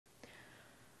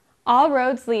All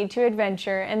roads lead to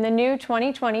adventure in the new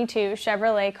 2022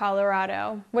 Chevrolet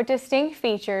Colorado. With distinct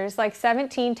features like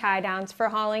 17 tie-downs for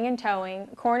hauling and towing,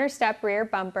 corner step rear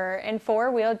bumper, and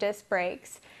four-wheel disc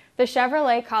brakes, the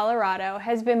Chevrolet Colorado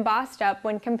has been bossed up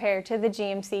when compared to the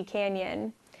GMC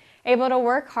Canyon. Able to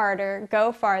work harder,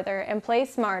 go farther, and play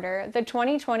smarter, the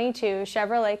 2022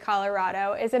 Chevrolet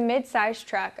Colorado is a mid-size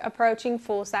truck approaching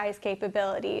full-size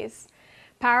capabilities.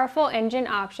 Powerful engine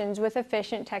options with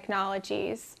efficient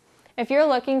technologies. If you're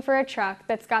looking for a truck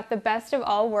that's got the best of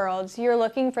all worlds, you're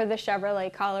looking for the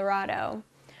Chevrolet Colorado.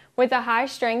 With a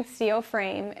high-strength steel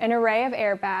frame, an array of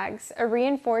airbags, a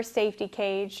reinforced safety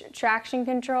cage, traction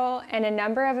control, and a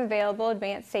number of available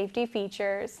advanced safety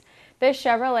features, this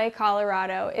Chevrolet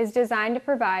Colorado is designed to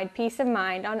provide peace of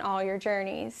mind on all your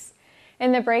journeys.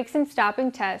 In the brakes and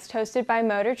stopping test hosted by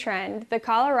Motor Trend, the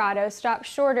Colorado stopped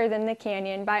shorter than the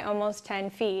Canyon by almost 10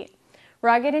 feet.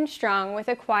 Rugged and strong with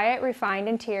a quiet, refined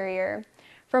interior.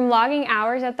 From logging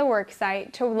hours at the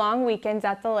worksite to long weekends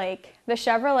at the lake, the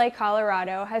Chevrolet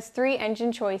Colorado has 3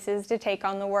 engine choices to take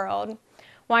on the world.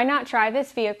 Why not try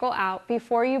this vehicle out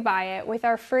before you buy it with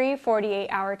our free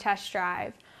 48-hour test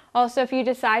drive? Also, if you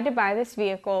decide to buy this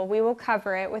vehicle, we will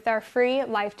cover it with our free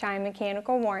lifetime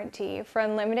mechanical warranty for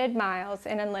unlimited miles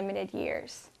and unlimited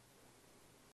years.